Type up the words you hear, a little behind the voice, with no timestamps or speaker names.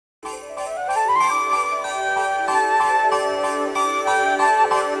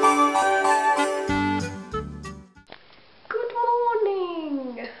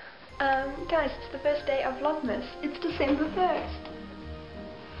first day of Vlogmas. It's December 1st.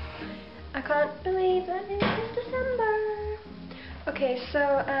 I can't believe that it is December. Okay,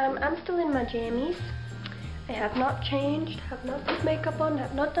 so I'm still in my jammies. I have not changed, have not put makeup on,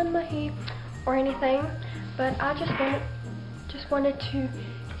 have not done my hair or anything. But I just wanted to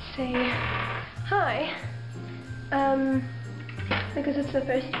say hi. Because it's the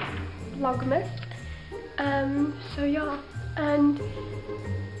first Vlogmas. So yeah, and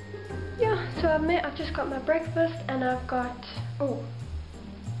yeah, so I've just got my breakfast and I've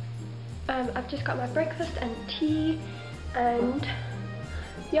just got my breakfast and tea, and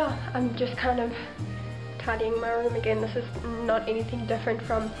yeah, I'm just kind of tidying my room again. This is not anything different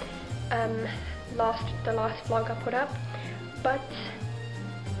from the last vlog I put up, but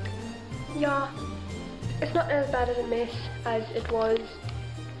yeah, it's not as bad as a mess as it was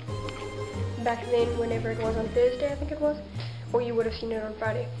back then, whenever it was on Thursday, I think it was, or you would have seen it on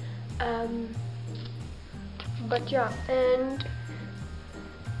Friday. But yeah, and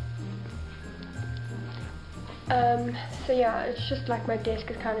so yeah, it's just like my desk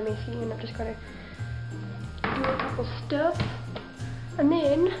is kind of messy and I've just got to do a couple stuff. And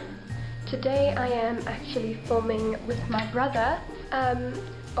then today I am actually filming with my brother.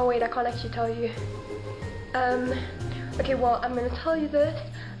 Oh wait, I can't actually tell you. Okay, well, I'm going to tell you this.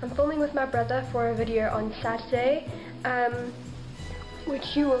 I'm filming with my brother for a video on Saturday,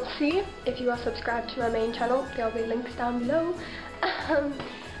 which you will see if you are subscribed to my main channel. There'll be links down below.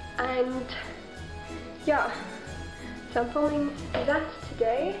 And yeah, so I'm filming that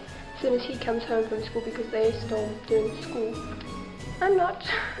today as soon as he comes home from school, because they're still doing school. I'm not.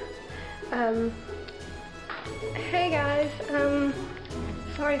 Hey guys,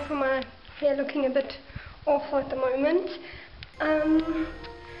 sorry for my hair looking a bit awful at the moment.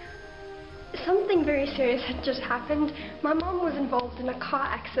 Something very serious had just happened. My mom was involved in a car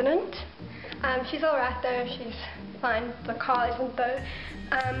accident. She's alright though, she's fine. The car isn't though.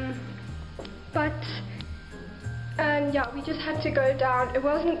 Yeah, we just had to go down. It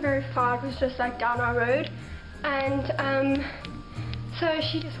wasn't very far, it was just like down our road. And so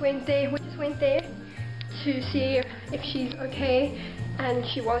we just went there to see if she's okay, and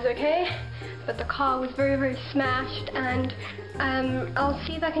she was okay. But the car was very, very smashed, and I'll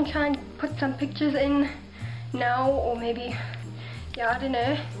see if I can try and put some pictures in now, or maybe, yeah, I don't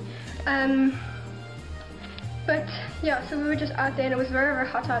know. But yeah, so we were just out there and it was very, very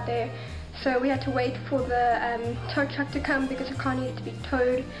hot out there, so we had to wait for the tow truck to come because the car needed to be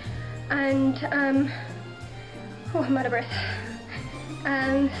towed. And oh, I'm out of breath.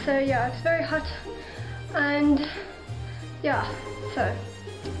 So yeah, it's very hot, and yeah, so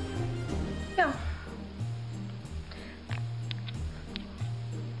yeah,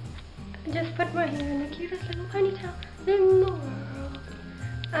 I just put my hair in the cutest little ponytail in the world.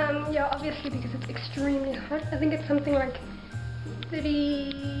 Yeah, obviously because it's extremely hot. I think it's something like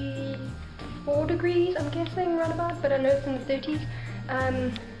 34 degrees, I'm guessing, round about, but I know it's in the 30s.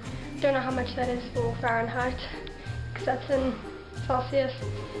 Don't know how much that is for Fahrenheit, because that's in Celsius.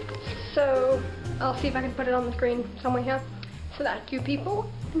 So I'll see if I can put it on the screen somewhere here, so that you people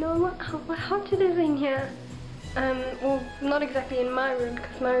know how hot it is in here. Well, not exactly in my room,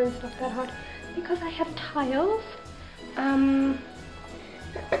 because my room's not that hot, because I have tiles.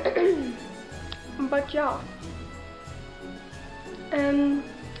 But yeah.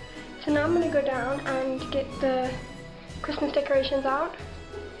 So now I'm gonna go down and get the Christmas decorations out.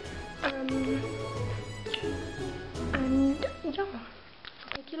 And yeah,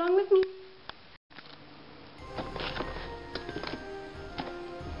 I'll take you along with me.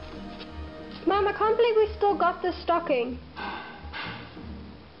 Mom, I can't believe we still got this stocking.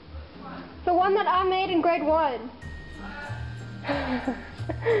 The one that I made in grade 1.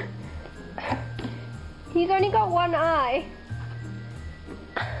 He's only got one eye.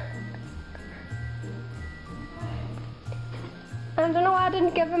 I don't know why I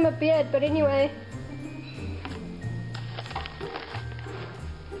didn't give him a beard, but anyway.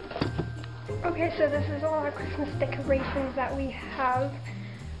 Okay, so this is all our Christmas decorations that we have.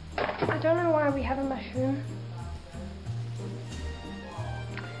 I don't know why we have a mushroom.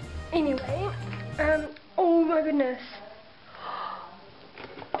 Anyway, oh my goodness.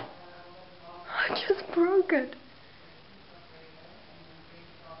 I just broke it.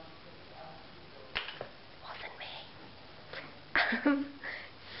 Wasn't me.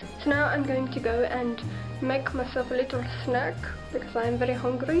 So now I'm going to go and make myself a little snack because I'm very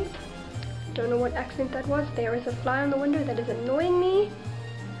hungry. Don't know what accent that was. There is a fly on the window that is annoying me.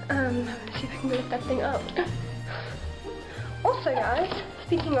 I'm gonna see if I can get that thing out. Also guys,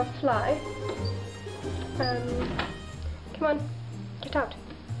 speaking of fly, come on, get out,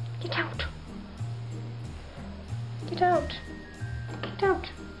 get out. Get out. Get out.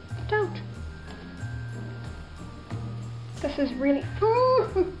 Get out. This is really...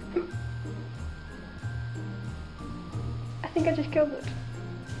 I think I just killed it.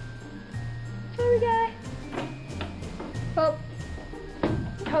 Sorry, guy. Well,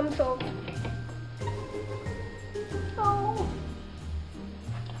 problem solved. Oh.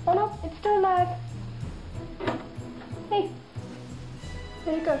 Oh no, it's still alive. Hey.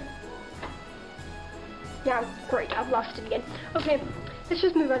 There you go. Yeah, great, I've lost it again. Okay, let's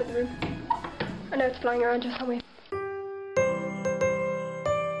just move out of the room. I know it's flying around just somewhere.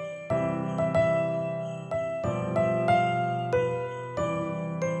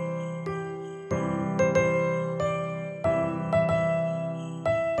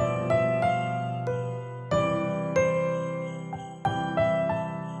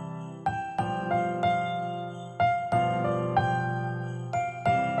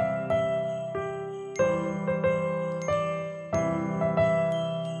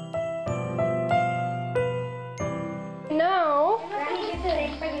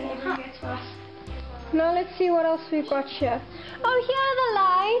 Now let's see what else we've got here. Oh, here are the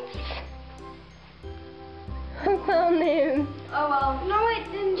lights. I found them. Oh well. No wait,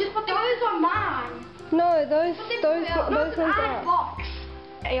 then just put those on mine. No, those ones are. Box.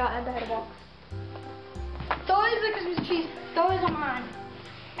 Yeah, and I had a box. Those are Christmas trees. Those are mine.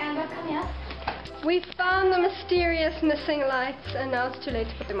 And come here. We found the mysterious missing lights, and now it's too late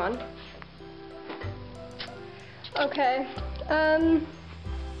to put them on. Okay.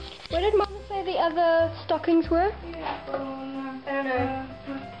 Where did Mom say the other stockings were? Yeah. I don't know.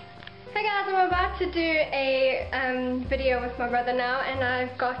 Hey guys, I'm about to do a video with my brother now, and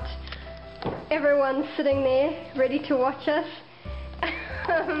I've got everyone sitting there ready to watch us.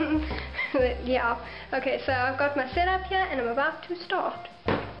 Yeah. Okay, so I've got my setup here, and I'm about to start.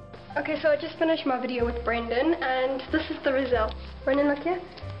 Okay, so I just finished my video with Brendan, and this is the result. Brendan, look here.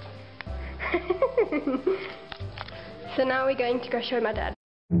 So now we're going to go show my dad.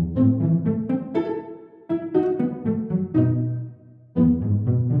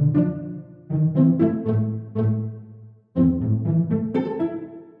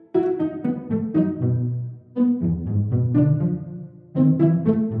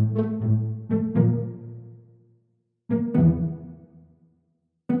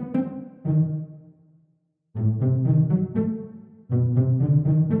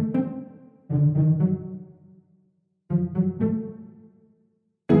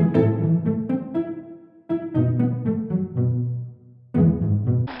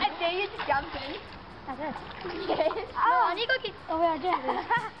 Oh wait, I did this.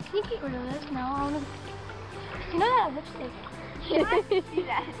 Can you get rid of this? No, I want to... You know that lipstick? Yeah, I see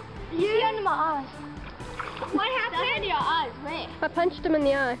that. You see under my eyes. What happened? Under your eyes, where? I punched him in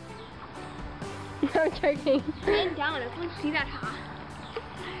the eye. No, I'm joking. Stand down, I can't see that high.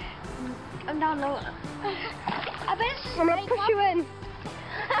 I'm down lower. I better I'm gonna push you in.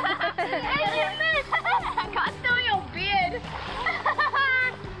 I can't feel your beard.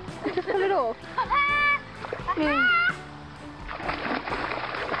 Just pull it off.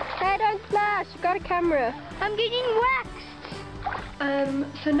 Hey, don't splash, you got a camera. I'm getting waxed.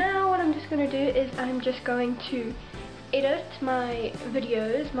 So now what I'm just going to do is I'm just going to edit my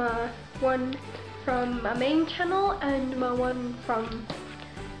videos, my one from my main channel and my one for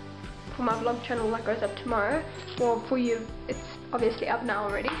my vlog channel that goes up tomorrow. Well, for you, it's obviously up now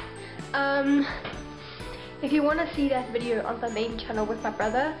already. If you want to see that video on the main channel with my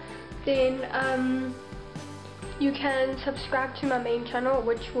brother, then you can subscribe to my main channel,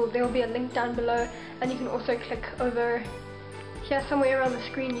 there will be a link down below, and you can also click over here somewhere on the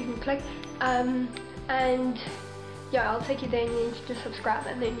screen. You can click and yeah, I'll take you there and you just subscribe,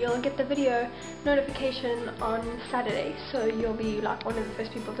 and then you'll get the video notification on Saturday, so you'll be like one of the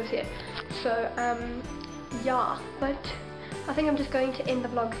first people to see it. So yeah, but I think I'm just going to end the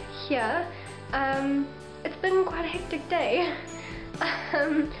vlog here. It's been quite a hectic day.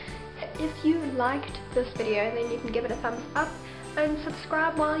 If you liked this video, then you can give it a thumbs up and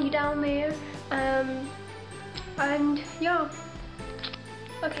subscribe while you're down there. And yeah.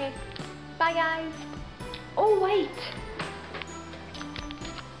 Okay. Bye guys. Oh wait.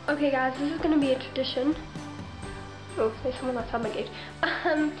 Okay guys, this is gonna be a tradition. Oh, there's someone outside my gate.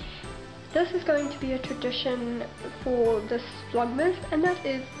 This is going to be a tradition for this Vlogmas, and that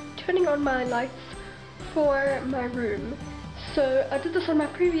is turning on my lights for my room. So I did this on my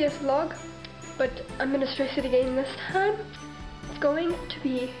previous vlog, but I'm gonna stress it again this time. It's going to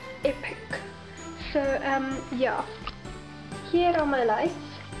be epic. So yeah, here are my lights,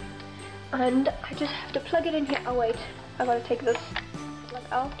 and I just have to plug it in here. Oh wait, I gotta take this plug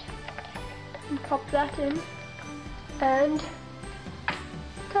out and pop that in. And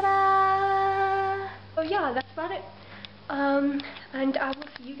ta-da! Oh yeah, that's about it. And I will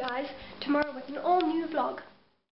see you guys tomorrow with an all new vlog.